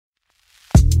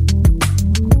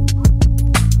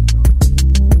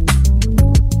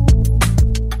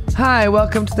Hi,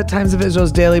 welcome to the Times of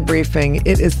Israel's Daily Briefing.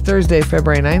 It is Thursday,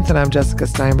 February 9th, and I'm Jessica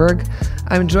Steinberg.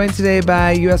 I'm joined today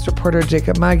by U.S. reporter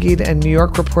Jacob Magid and New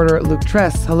York reporter Luke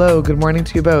Tress. Hello, good morning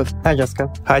to you both. Hi,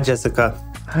 Jessica. Hi, Jessica.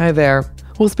 Hi there.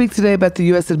 We'll speak today about the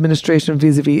U.S. administration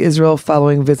vis-a-vis Israel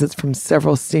following visits from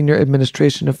several senior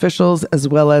administration officials, as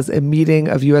well as a meeting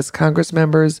of U.S. Congress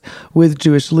members with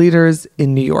Jewish leaders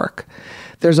in New York.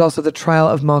 There's also the trial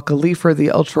of Malka Leifer,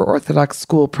 the ultra-Orthodox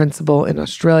school principal in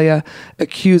Australia,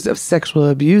 accused of sexual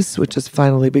abuse, which has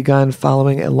finally begun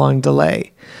following a long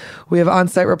delay. We have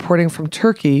on-site reporting from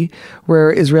Turkey,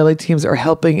 where Israeli teams are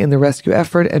helping in the rescue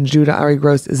effort, and Judah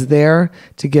Ari-Gross is there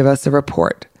to give us a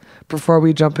report. Before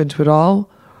we jump into it all,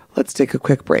 let's take a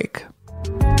quick break.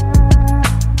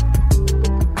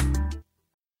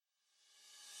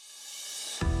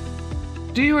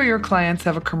 Do you or your clients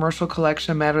have a commercial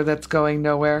collection matter that's going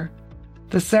nowhere?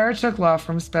 The Sarachek Law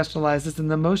Firm specializes in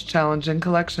the most challenging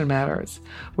collection matters,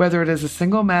 whether it is a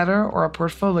single matter or a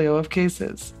portfolio of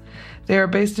cases. They are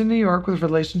based in New York with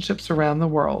relationships around the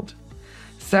world.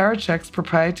 Sarachek's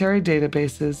proprietary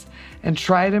databases and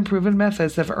tried and proven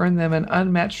methods have earned them an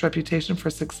unmatched reputation for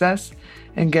success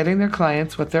in getting their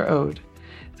clients what they're owed.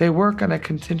 They work on a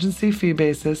contingency fee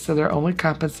basis, so they're only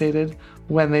compensated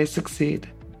when they succeed.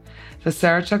 The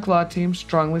Sarachek Law Team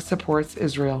strongly supports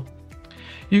Israel.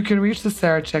 You can reach the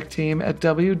Sarachek team at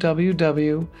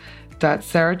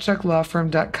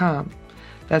www.saracheklawfirm.com.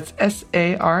 That's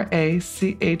SARACHEK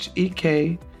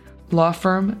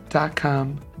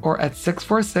lawfirm.com, or at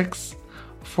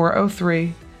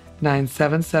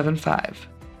 646-403-9775.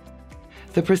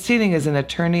 The proceeding is an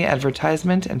attorney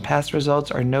advertisement, and past results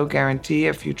are no guarantee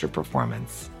of future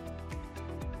performance.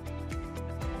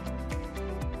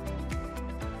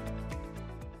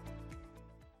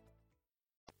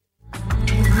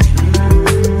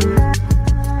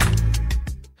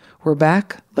 We're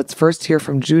back. Let's first hear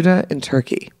from Judah in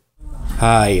Turkey.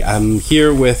 Hi, I'm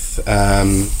here with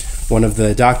one of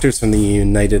the doctors from the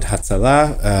United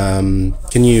Hatzalah.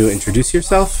 Can you introduce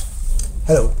yourself?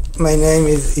 Hello, my name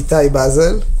is Itai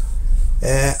Basel.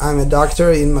 I'm a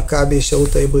doctor in Maccabi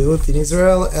Sharutei Briut in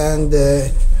Israel and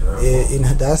in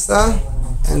Hadassah,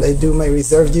 and I do my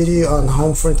reserve duty on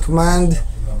Home Front Command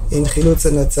in Chilutz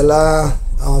and Hatzalah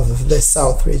of the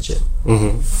South region.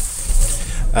 Mm-hmm.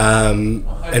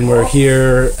 And we're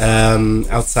here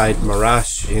outside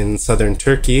Marash in southern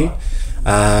Turkey.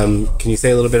 Can you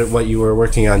say a little bit of what you were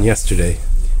working on yesterday?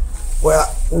 Well,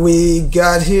 we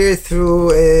got here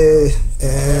through a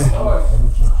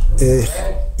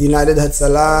United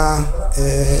Hatzalah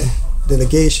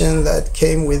delegation that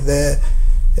came with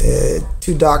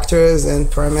two doctors and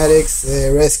paramedics,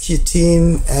 a rescue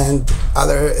team, and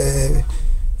other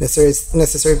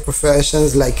necessary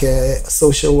professions like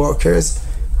social workers,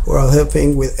 who are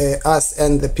helping with us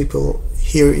and the people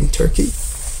here in Turkey.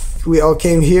 We all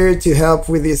came here to help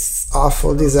with this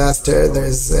awful disaster.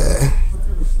 There's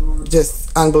just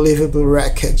unbelievable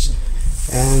wreckage.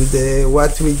 And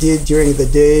what we did during the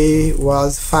day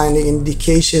was finding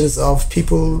indications of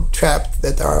people trapped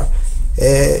that are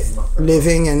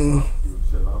living and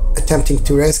attempting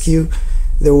to rescue.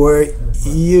 There were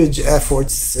huge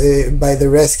efforts by the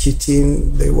rescue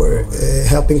team. They were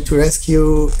helping to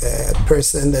rescue a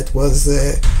person that was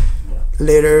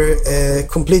later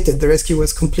completed. The rescue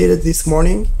was completed this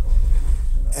morning.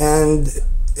 And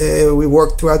we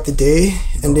worked throughout the day.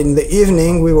 And in the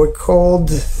evening, we were called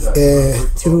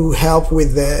to help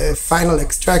with the final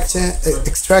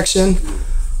extraction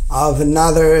of a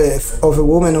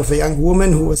young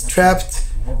woman who was trapped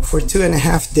for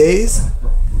 2.5 days.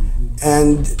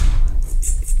 And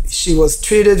she was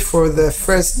treated for the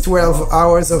first 12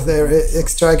 hours of the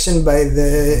extraction by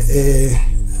the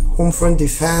Home Front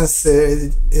Defense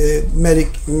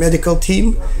medical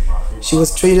team. She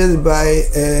was treated by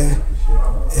a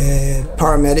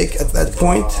paramedic at that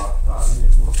point,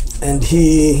 and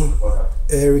he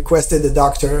requested the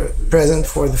doctor present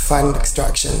for the final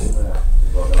extraction.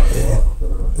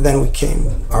 Then we came,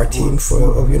 our team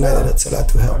of United Hatzalah,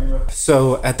 to help.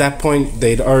 So at that point,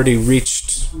 they'd already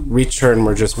reached her and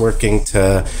were just working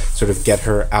to sort of get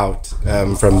her out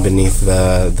from beneath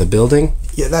the building?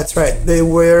 Yeah, that's right. It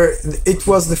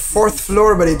was the 4th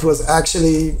floor, but it was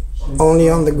actually only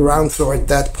on the ground floor at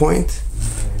that point.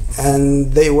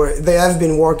 And they have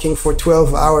been working for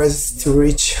 12 hours to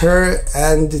reach her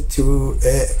and to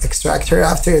extract her.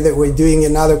 After, they were doing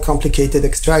another complicated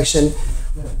extraction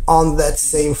on that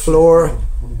same floor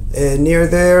near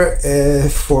there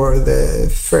for the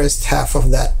first half of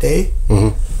that day.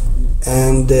 Mm-hmm.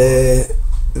 And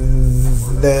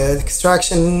the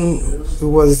extraction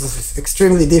was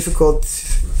extremely difficult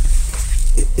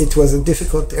it was a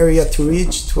difficult area to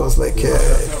reach. It was like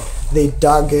they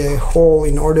dug a hole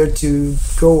in order to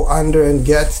go under and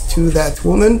get to that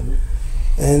woman,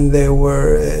 and they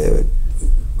were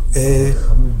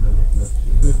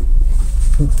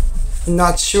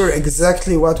not sure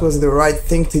exactly what was the right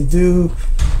thing to do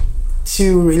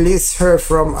to release her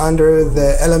from under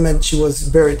the element she was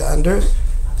buried under,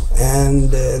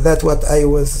 and that's what I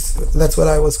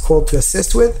was called to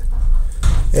assist with.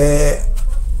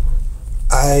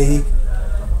 I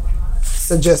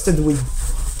suggested we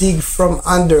dig from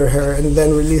under her and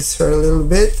then release her a little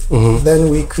bit. Mm-hmm. Then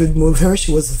we could move her.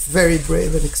 She was very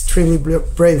brave, an extremely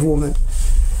brave woman.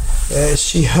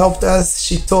 She helped us.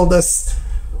 She told us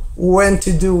when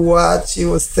to do what. She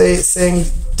was saying,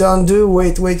 don't do,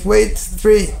 wait,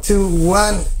 3, 2,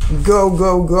 1,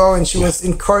 go. And she was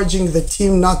encouraging the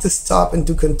team not to stop and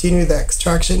to continue the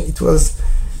extraction. It was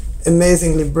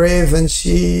amazingly brave. And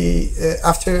she,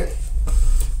 after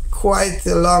quite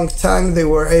a long time, they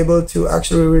were able to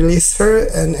actually release her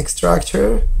and extract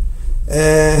her.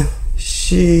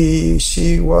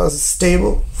 She was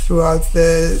stable throughout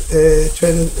the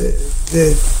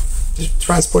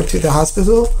transport to the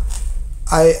hospital.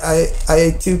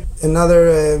 I took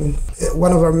another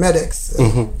one of our medics,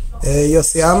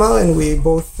 Yossi Amal, and we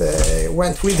both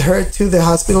went with her to the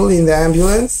hospital in the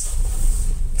ambulance,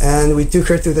 and we took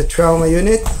her to the trauma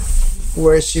unit,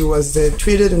 where she was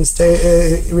treated and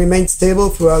remained stable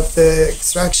throughout the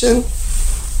extraction.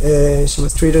 She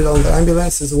was treated on the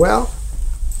ambulance as well.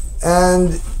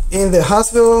 And in the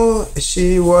hospital,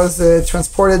 she was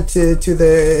transported to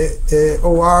the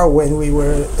OR when we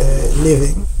were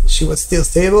leaving. She was still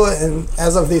stable, and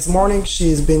as of this morning,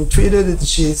 she's been treated and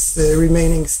she's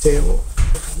remaining stable.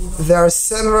 There are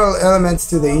several elements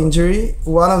to the injury.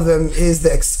 One of them is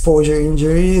the exposure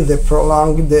injury, the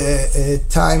prolonged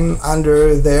time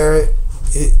under there,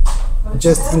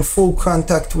 just in full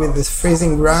contact with the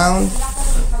freezing ground.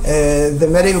 The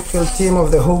medical team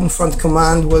of the Home Front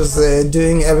Command was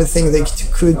doing everything they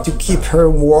could to keep her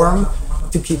warm,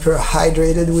 to keep her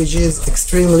hydrated, which is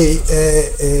extremely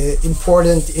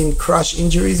important in crush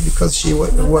injuries, because she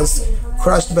was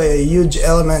crushed by a huge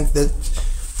element that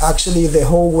actually the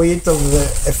whole weight of the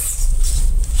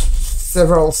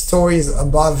several stories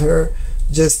above her,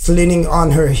 just leaning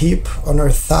on her hip, on her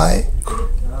thigh.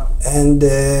 And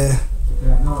the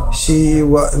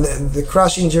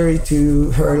crush injury to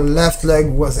her left leg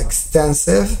was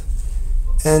extensive,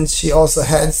 and she also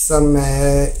had some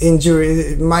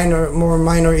more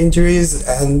minor injuries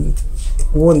and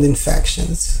wound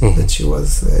infections that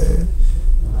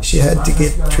she had to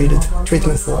get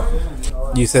treatment for.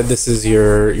 You said this is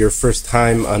your first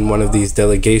time on one of these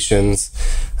delegations.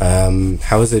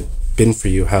 How has it been for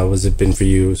you? How has it been for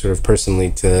you, sort of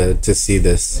personally, to see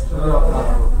this?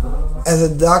 As a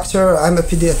doctor, I'm a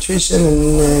pediatrician,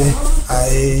 and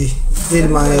I did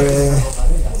my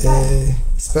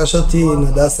specialty in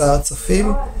Hadassah Har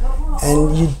Tzofim,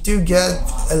 and you do get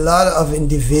a lot of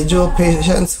individual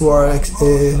patients who are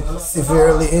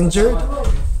severely injured,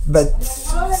 but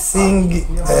seeing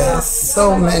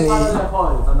so many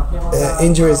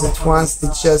injuries at once,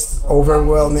 it's just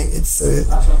overwhelming. It's a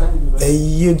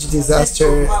huge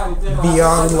disaster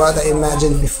beyond what I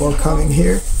imagined before coming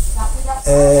here.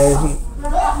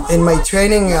 In my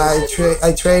training, I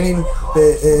train in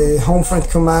the Home Front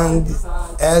Command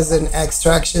as an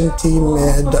extraction team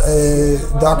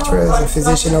doctor, as a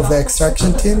physician of the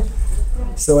extraction team.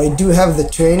 So I do have the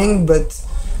training, but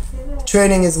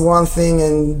training is one thing,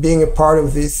 and being a part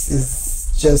of this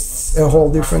is just a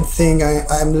whole different thing.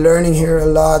 I'm learning here a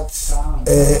lot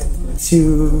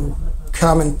to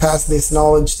come and pass this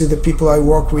knowledge to the people I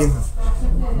work with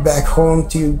back home,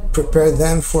 to prepare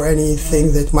them for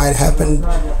anything that might happen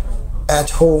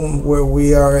at home where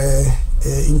we are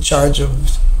in charge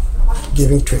of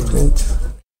giving treatment.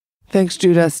 Thanks,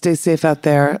 Judah. Stay safe out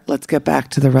there. Let's get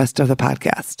back to the rest of the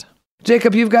podcast.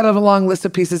 Jacob, you've got a long list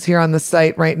of pieces here on the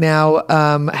site right now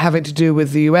having to do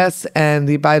with the U.S. and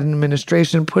the Biden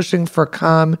administration pushing for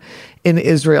calm in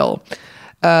Israel.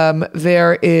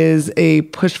 There is a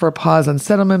push for a pause on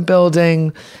settlement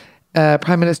building,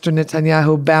 Prime Minister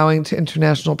Netanyahu bowing to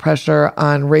international pressure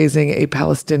on raising a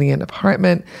Palestinian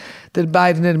apartment, the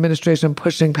Biden administration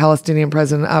pushing Palestinian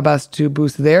President Abbas to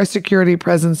boost their security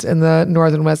presence in the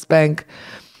northern West Bank,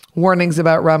 warnings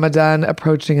about Ramadan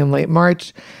approaching in late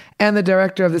March, and the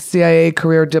director of the CIA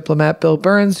career diplomat, Bill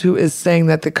Burns, who is saying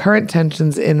that the current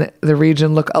tensions in the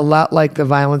region look a lot like the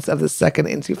violence of the Second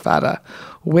Intifada.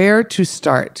 Where to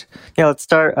start? Yeah, let's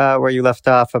start where you left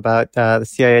off about the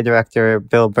CIA director,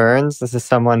 Bill Burns. This is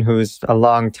someone who's a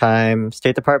longtime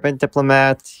State Department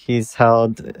diplomat. He's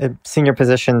held senior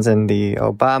positions in the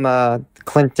Obama,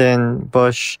 Clinton,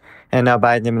 Bush, and now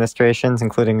Biden administrations,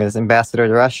 including as ambassador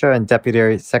to Russia and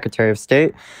deputy secretary of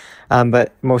state.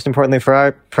 But most importantly for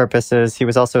our purposes, he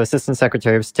was also Assistant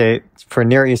Secretary of State for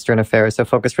Near Eastern Affairs, so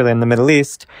focused really on the Middle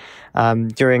East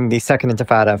during the Second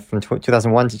Intifada from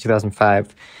 2001 to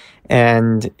 2005.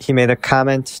 And he made a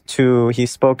comment he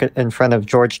spoke in front of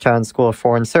Georgetown School of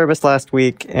Foreign Service last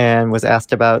week and was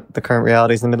asked about the current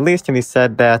realities in the Middle East. And he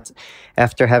said that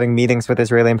after having meetings with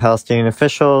Israeli and Palestinian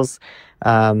officials,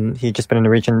 he'd just been in the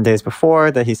region days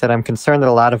before, that he said, "I'm concerned that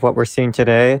a lot of what we're seeing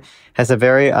today has a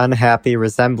very unhappy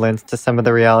resemblance to some of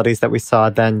the realities that we saw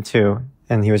then too."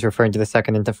 And he was referring to the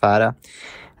Second Intifada.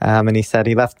 And he said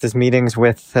he left his meetings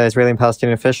with Israeli and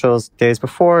Palestinian officials days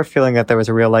before, feeling that there was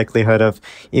a real likelihood of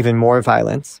even more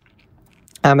violence.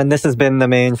 And this has been the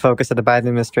main focus of the Biden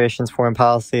administration's foreign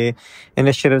policy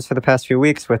initiatives for the past few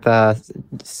weeks with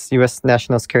U.S.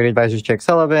 National Security Advisor Jake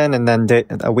Sullivan, and then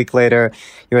a week later,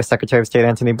 U.S. Secretary of State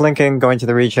Antony Blinken going to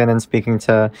the region and speaking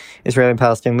to Israeli and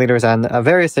Palestinian leaders on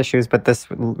various issues, but this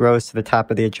rose to the top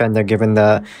of the agenda given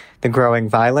the growing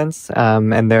violence,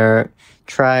 and they're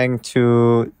trying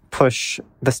to push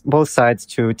both sides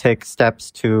to take steps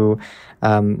to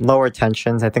lower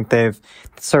tensions. I think they've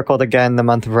circled again the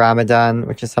month of Ramadan,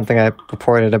 which is something I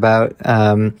reported about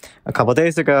a couple of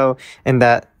days ago, in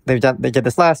that they did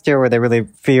this last year where they really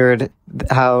feared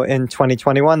how in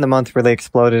 2021 the month really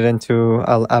exploded into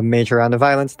a major round of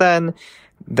violence. Then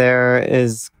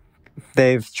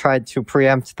they've tried to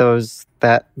preempt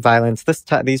that violence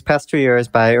these past 2 years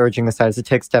by urging the sides to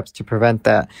take steps to prevent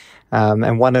that.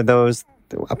 And one of those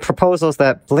proposals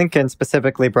that Blinken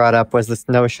specifically brought up was this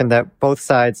notion that both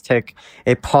sides take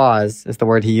a pause, is the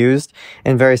word he used,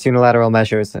 in various unilateral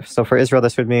measures. So for Israel,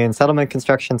 this would mean settlement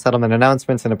construction, settlement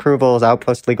announcements and approvals,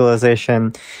 outpost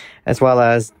legalization, as well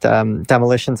as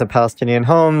demolitions of Palestinian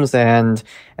homes and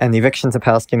evictions of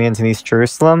Palestinians in East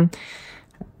Jerusalem.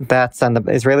 That's on the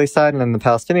Israeli side. And on the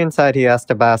Palestinian side, he asked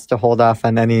Abbas to hold off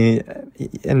on any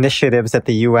initiatives at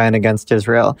the UN against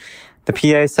Israel. The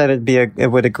PA said it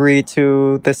would agree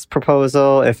to this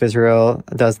proposal if Israel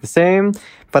does the same,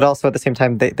 but also at the same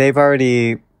time, they've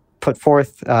already put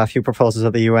forth a few proposals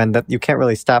at the UN that you can't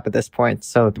really stop at this point.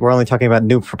 So we're only talking about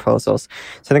new proposals.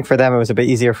 So I think for them, it was a bit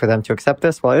easier for them to accept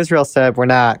this. While Israel said, we're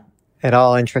not at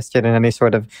all interested in any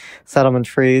sort of settlement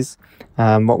freeze.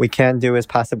 What we can do is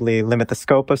possibly limit the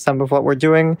scope of some of what we're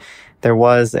doing. There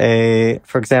was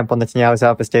for example, Netanyahu's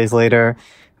office days later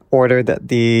ordered that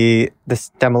this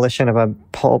demolition of a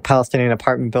Palestinian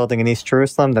apartment building in East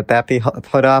Jerusalem, that be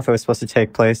put off. It was supposed to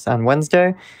take place on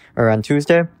Wednesday or on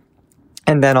Tuesday.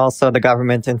 And then also the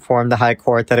government informed the High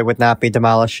Court that it would not be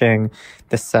demolishing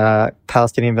this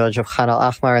Palestinian village of Khan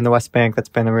al-Ahmar in the West Bank that's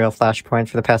been a real flashpoint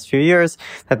for the past few years,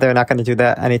 that they're not going to do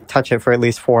that and touch it for at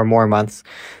least 4 more months.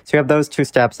 So you have those two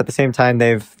steps. At the same time,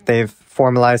 they've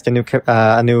formalized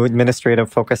a new administrative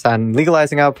focus on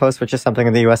legalizing outposts, which is something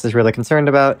that the U.S. is really concerned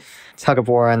about. Tug of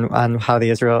war on how the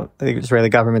Israeli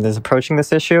government is approaching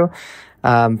this issue.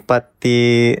 But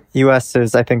the U.S.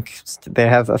 I think they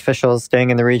have officials staying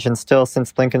in the region still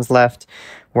since Blinken's left,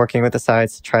 working with the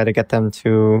sides to try to get them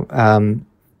to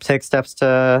take steps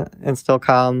to instill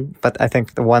calm. But I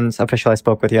think the one official I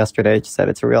spoke with yesterday said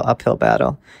it's a real uphill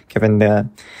battle, given the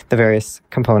various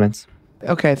components.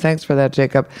 Okay, thanks for that,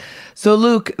 Jacob. So,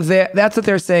 Luke, that's what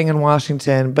they're saying in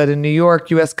Washington. But in New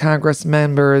York, U.S. Congress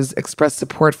members expressed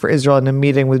support for Israel in a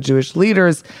meeting with Jewish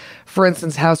leaders. For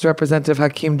instance, House Representative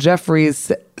Hakeem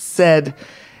Jeffries said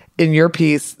in your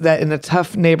piece that in a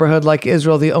tough neighborhood like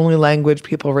Israel, the only language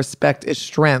people respect is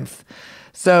strength.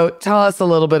 So tell us a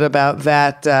little bit about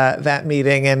that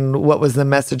meeting and what was the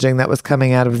messaging that was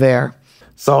coming out of there.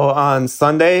 So on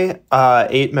Sunday,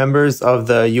 8 members of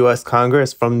the U.S.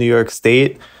 Congress from New York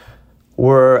State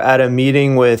were at a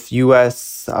meeting with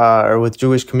with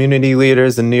Jewish community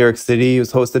leaders in New York City. It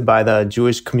was hosted by the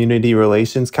Jewish Community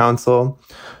Relations Council,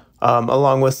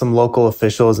 along with some local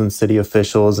officials and city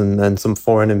officials and then some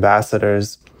foreign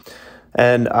ambassadors.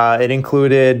 And it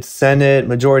included Senate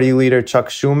Majority Leader Chuck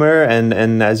Schumer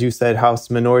and as you said, new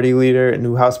House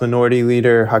Minority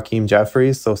Leader Hakeem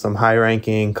Jeffries, so some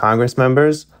high-ranking Congress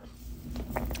members.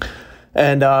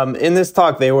 And in this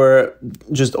talk, they were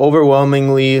just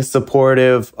overwhelmingly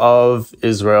supportive of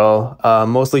Israel,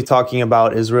 mostly talking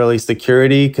about Israeli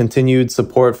security, continued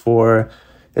support for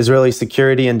Israeli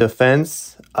security and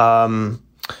defense,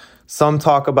 Some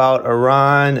talk about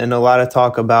Iran and a lot of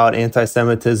talk about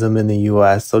anti-Semitism in the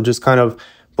U.S. So just kind of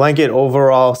blanket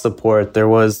overall support. There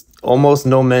was almost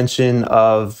no mention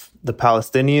of the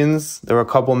Palestinians. There were a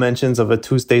couple mentions of a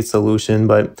two-state solution,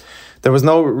 but there was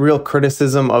no real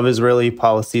criticism of Israeli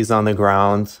policies on the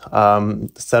ground.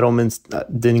 Settlements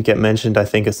didn't get mentioned, I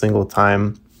think, a single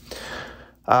time.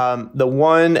 The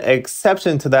one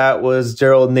exception to that was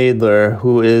Gerald Nadler,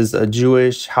 who is a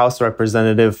Jewish House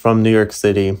representative from New York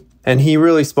City. And he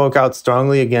really spoke out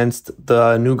strongly against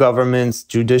the new government's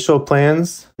judicial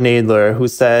plans. Nadler, who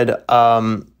said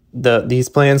these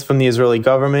plans from the Israeli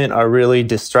government are really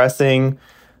distressing.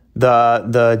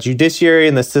 The judiciary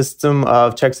and the system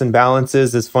of checks and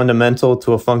balances is fundamental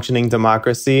to a functioning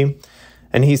democracy.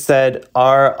 And he said,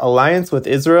 our alliance with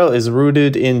Israel is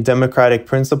rooted in democratic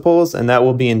principles, and that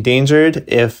will be endangered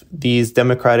if these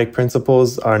democratic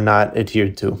principles are not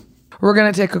adhered to. We're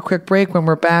going to take a quick break. When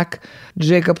we're back,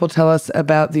 Jacob will tell us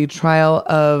about the trial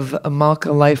of Malka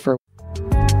Leifer.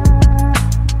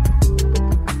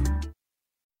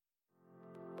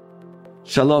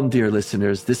 Shalom, dear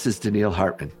listeners. This is Daniel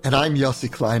Hartman. And I'm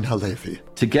Yossi Klein Halevi.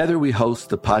 Together we host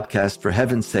the podcast For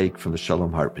Heaven's Sake from the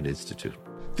Shalom Hartman Institute.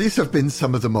 These have been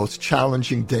some of the most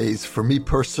challenging days for me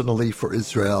personally, for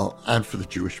Israel, and for the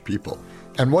Jewish people.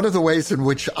 And one of the ways in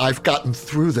which I've gotten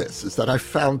through this is that I've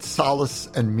found solace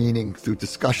and meaning through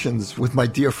discussions with my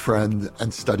dear friend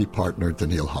and study partner,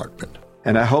 Daniel Hartman.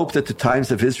 And I hope that the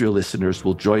Times of Israel listeners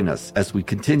will join us as we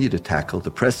continue to tackle the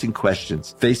pressing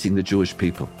questions facing the Jewish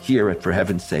people here at For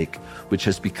Heaven's Sake, which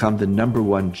has become the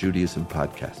 #1 Judaism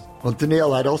podcast. Well,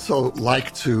 Daniel, I'd also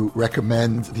like to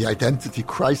recommend the Identity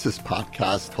Crisis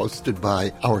podcast hosted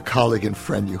by our colleague and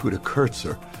friend Yehuda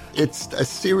Kurtzer. It's a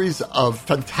series of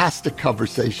fantastic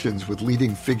conversations with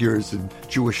leading figures in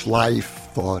Jewish life,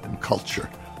 thought, and culture.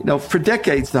 You know, for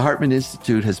decades, the Hartman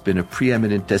Institute has been a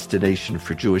preeminent destination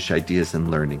for Jewish ideas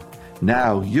and learning.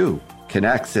 Now you can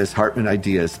access Hartman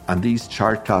ideas on these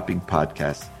chart-topping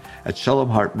podcasts at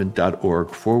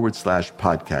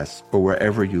shalomhartman.org/podcasts or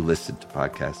wherever you listen to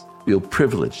podcasts. We feel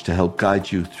privileged to help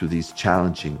guide you through these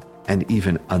challenging and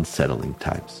even unsettling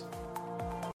times.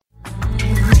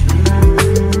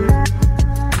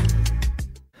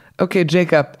 Okay,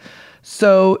 Jacob.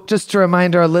 So just to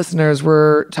remind our listeners,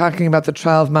 we're talking about the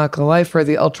trial of Malka Leifer,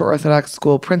 the ultra-Orthodox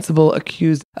school principal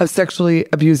accused of sexually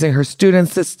abusing her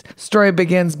students. This story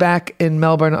begins back in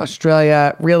Melbourne,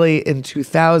 Australia, really in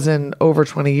 2000, over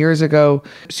 20 years ago.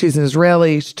 She's an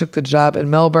Israeli. She took the job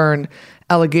in Melbourne.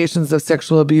 Allegations of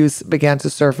sexual abuse began to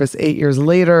surface 8 years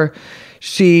later.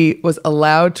 She was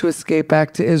allowed to escape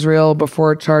back to Israel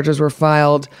before charges were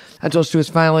filed until she was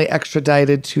finally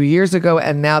extradited 2 years ago.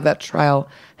 And now that trial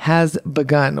has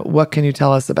begun. What can you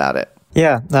tell us about it?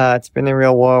 Yeah, it's been a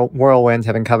real whirlwind,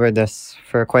 having covered this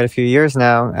for quite a few years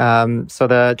now. So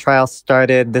the trial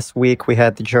started this week. We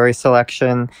had the jury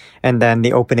selection and then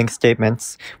the opening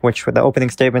statements, which the opening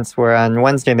statements were on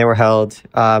Wednesday, and they were held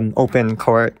open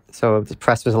court. So the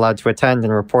press was allowed to attend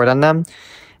and report on them.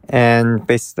 And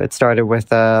basically it started with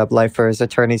Leifer's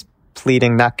attorneys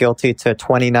pleading not guilty to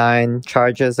 29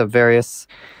 charges of various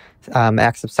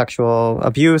acts of sexual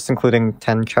abuse, including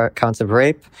 10 counts of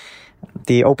rape.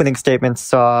 The opening statement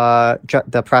saw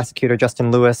the prosecutor,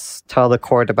 Justin Lewis, tell the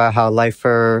court about how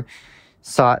Leifer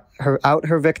sought out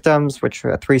her victims, which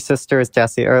were 3 sisters,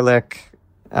 Dassy Ehrlich,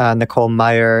 Nicole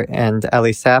Meyer, and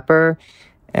Ellie Sapper.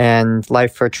 And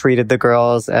Leifer treated the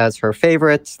girls as her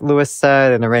favorites, Lewis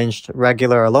said, and arranged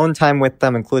regular alone time with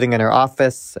them, including in her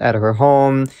office, at her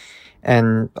home,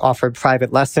 and offered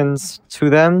private lessons to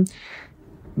them.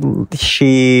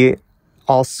 She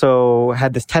also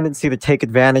had this tendency to take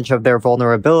advantage of their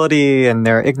vulnerability and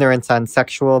their ignorance on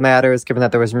sexual matters, given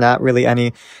that there was not really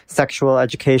any sexual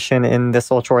education in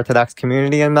this ultra-Orthodox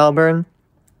community in Melbourne.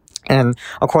 And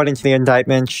according to the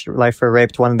indictment, Leifer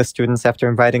raped one of the students after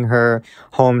inviting her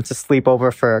home to sleep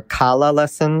over for Kala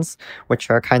lessons,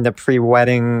 which are kind of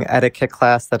pre-wedding etiquette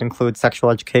class that includes sexual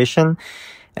education.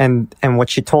 And what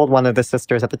she told one of the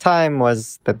sisters at the time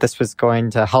was that this was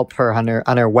going to help her on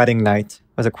her wedding night,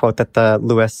 was a quote that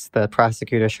the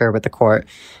prosecutor, shared with the court.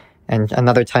 And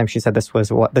another time she said this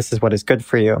is what is good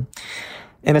for you.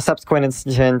 In a subsequent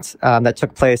incident that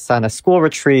took place on a school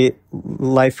retreat,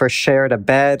 Leifer shared a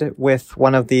bed with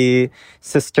one of the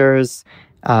sisters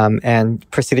and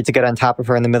proceeded to get on top of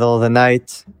her in the middle of the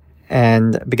night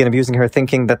and began abusing her,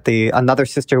 thinking that another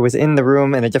sister who was in the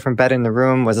room, in a different bed in the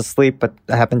room, was asleep, but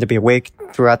happened to be awake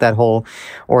throughout that whole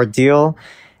ordeal.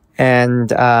 And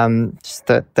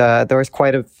there was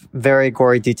quite a very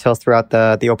gory details throughout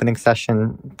the opening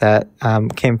session that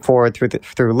came forward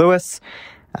through Lewis.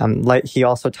 He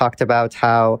also talked about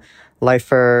how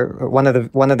Leifer,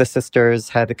 one of the sisters,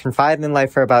 had confided in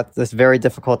Leifer about this very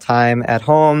difficult time at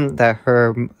home,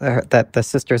 that the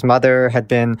sister's mother had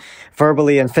been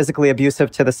verbally and physically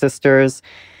abusive to the sisters.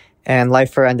 And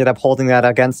Leifer ended up holding that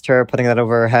against her, putting that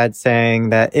over her head,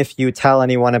 saying that if you tell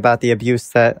anyone about the abuse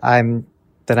that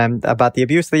about the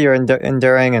abuse that you're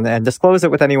enduring and disclose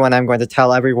it with anyone, I'm going to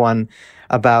tell everyone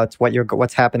about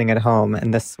what's happening at home.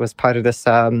 And this was part of this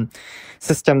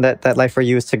system that Leifer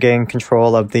used to gain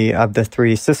control of the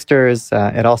three sisters.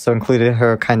 It also included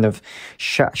her kind of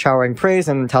showering praise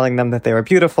and telling them that they were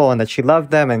beautiful and that she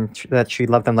loved them and that she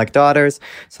loved them like daughters.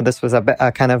 So this was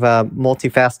a kind of a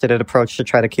multifaceted approach to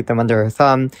try to keep them under her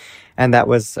thumb. And that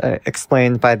was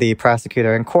explained by the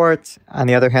prosecutor in court. On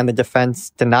the other hand, the defense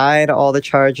denied all the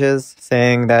charges,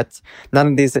 saying that none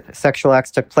of these sexual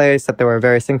acts took place, that there were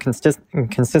various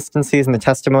inconsistencies in the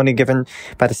testimony given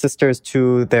by the sisters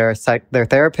to their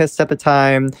therapists at the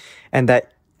time. And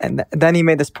then he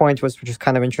made this point, which was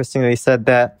kind of interesting, that he said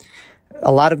that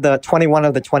a lot of the 21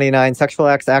 of the 29 sexual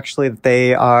acts, actually,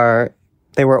 they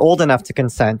were old enough to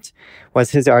consent,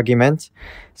 was his argument.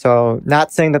 So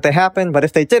not saying that they happened, but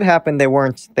if they did happen, they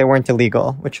weren't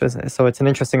illegal, so it's an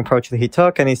interesting approach that he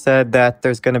took. And he said that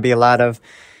there's going to be a lot of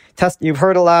you've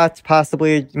heard a lot,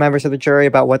 possibly members of the jury,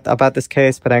 about this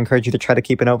case, but I encourage you to try to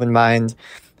keep an open mind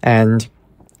and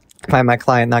find my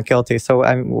client not guilty. So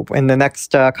in the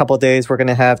next couple of days, we're going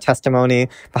to have testimony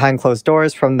behind closed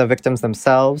doors from the victims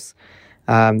themselves.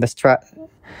 That's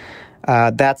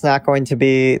not going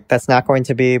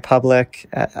to be public,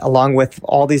 along with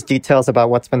all these details about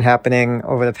what's been happening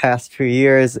over the past few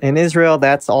years in Israel.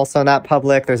 That's also not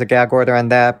public. There's a gag order on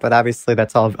that, but obviously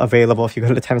that's all available if you go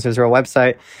to the Times of Israel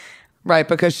website. Right,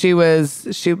 because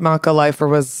Malka Leifer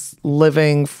was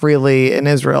living freely in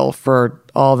Israel for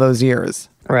all those years.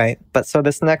 Right. But so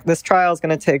this trial is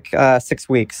going to take 6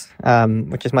 weeks,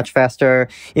 which is much faster,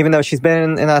 even though she's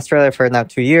been in Australia for now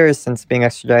 2 years since being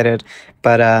extradited.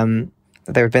 But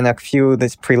there have been a few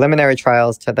these preliminary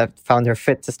trials that found her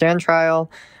fit to stand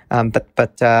trial.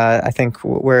 But I think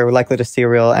we're likely to see a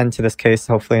real end to this case,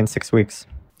 hopefully in 6 weeks.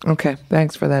 Okay.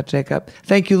 Thanks for that, Jacob.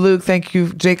 Thank you, Luke. Thank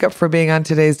you, Jacob, for being on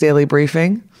today's Daily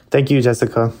Briefing. Thank you,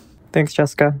 Jessica. Thanks,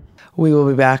 Jessica. We will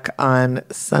be back on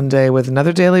Sunday with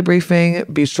another Daily Briefing.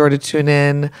 Be sure to tune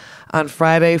in on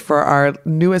Friday for our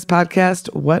newest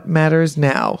podcast, What Matters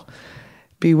Now.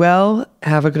 Be well,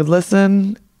 have a good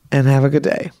listen, and have a good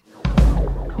day.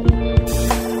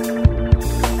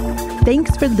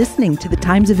 Thanks for listening to the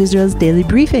Times of Israel's Daily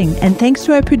Briefing, and thanks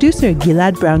to our producer,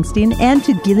 Gilad Brownstein, and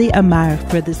to Gili Amar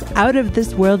for this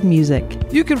out-of-this-world music.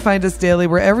 You can find us daily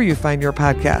wherever you find your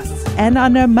podcasts. And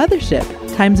on our mothership,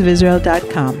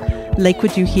 timesofisrael.com. Like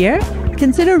what you hear?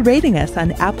 Consider rating us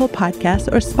on Apple Podcasts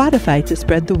or Spotify to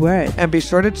spread the word. And be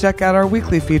sure to check out our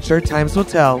weekly feature, Times Will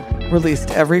Tell,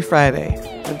 released every Friday.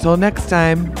 Until next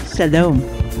time,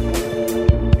 Shalom.